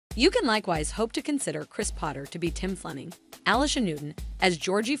You can likewise hope to consider Chris Potter to be Tim Fleming, Alicia Newton as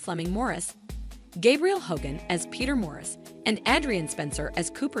Georgie Fleming Morris, Gabriel Hogan as Peter Morris, and Adrian Spencer as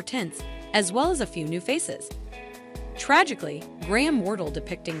Cooper Tintz, as well as a few new faces. Tragically, Graham Wardle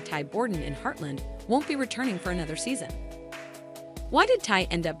depicting Ty Borden in Heartland won't be returning for another season. Why did Ty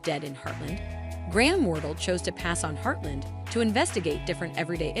end up dead in Heartland? Graham Wardle chose to pass on Heartland to investigate different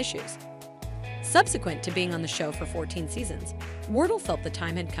everyday issues. Subsequent to being on the show for 14 seasons, Wardle felt the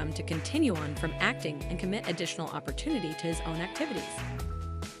time had come to continue on from acting and commit additional opportunity to his own activities.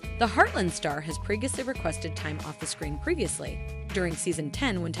 The Heartland star has previously requested time off the screen previously, during Season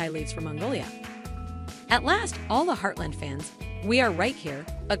 10 when Ty leaves for Mongolia. At last, all the Heartland fans, we are right here,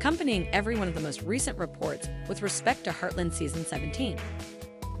 accompanying every one of the most recent reports with respect to Heartland Season 17.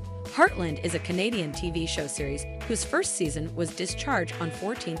 Heartland is a Canadian TV show series whose first season was discharged on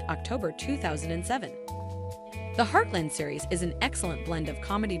 14 October 2007. The Heartland series is an excellent blend of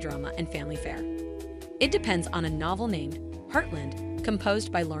comedy drama and family fare. It depends on a novel named Heartland,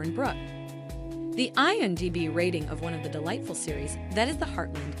 composed by Lauren Brooke. The IMDb rating of one of the delightful series, that is The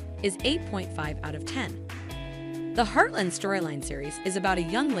Heartland, is 8.5 out of 10. The Heartland storyline series is about a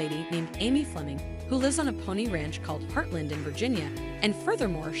young lady named Amy Fleming who lives on a pony ranch called Heartland in Virginia and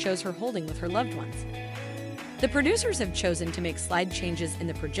furthermore shows her holding with her loved ones. The producers have chosen to make slight changes in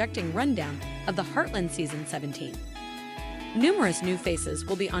the projecting rundown of the Heartland Season 17. Numerous new faces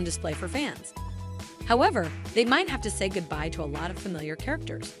will be on display for fans. However, they might have to say goodbye to a lot of familiar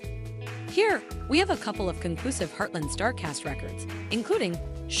characters. Here, we have a couple of conclusive Heartland starcast records, including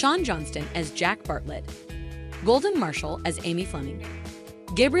Sean Johnston as Jack Bartlett, Golden Marshall as Amy Fleming,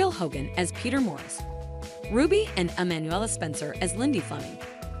 Gabriel Hogan as Peter Morris, Ruby and Emanuela Spencer as Lindy Fleming,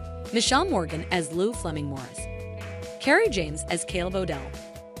 Michelle Morgan as Lou Fleming Morris, Carrie James as Caleb Odell,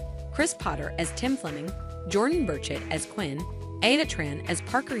 Chris Potter as Tim Fleming, Jordan Burchett as Quinn, Ada Tran as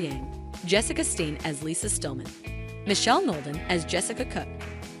Parker Yang, Jessica Steen as Lisa Stillman, Michelle Nolden as Jessica Cook,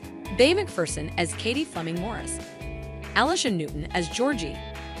 Bay McPherson as Katie Fleming Morris, Alicia Newton as Georgie.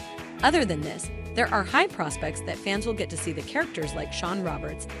 Other than this, there are high prospects that fans will get to see the characters like Sean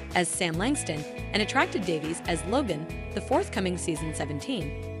Roberts as Sam Langston and Attracted Davies as Logan, the forthcoming Season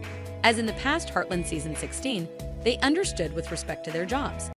 17. As in the past Heartland Season 16, they understood with respect to their jobs.